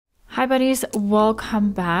Hi buddies,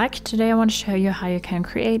 welcome back. Today I want to show you how you can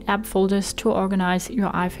create app folders to organize your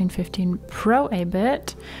iPhone 15 Pro a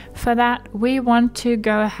bit. For that, we want to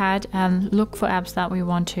go ahead and look for apps that we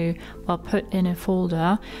want to, well, put in a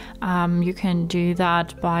folder. You can do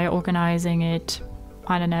that by organizing it,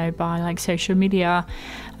 I don't know, by like social media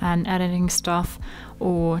and editing stuff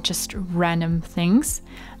or just random things.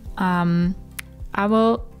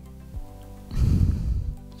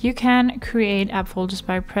 You can create app folders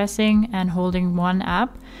by pressing and holding one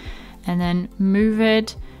app and then move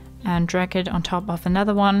it and drag it on top of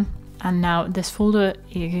another one. And now this folder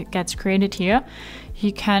gets created here.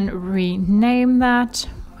 You can rename that.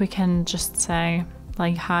 We can just say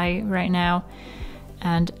like hi right now.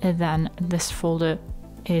 And then this folder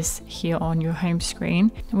is here on your home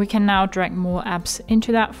screen. We can now drag more apps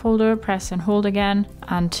into that folder, press and hold again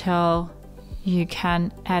until you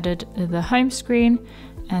can edit the home screen.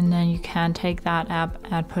 And then you can take that app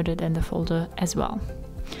and put it in the folder as well.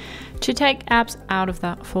 To take apps out of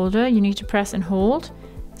that folder, you need to press and hold,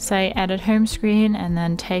 say edit home screen, and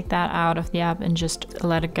then take that out of the app and just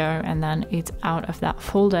let it go, and then it's out of that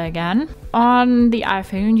folder again. On the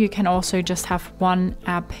iPhone, you can also just have one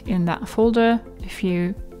app in that folder. If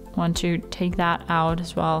you want to take that out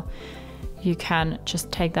as well, you can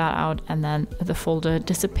just take that out and then the folder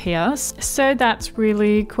disappears. So that's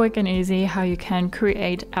really quick and easy how you can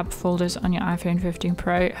create app folders on your iPhone 15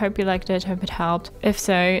 Pro. Hope you liked it, hope it helped. If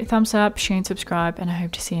so, thumbs up, share and subscribe, and I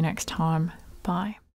hope to see you next time. Bye.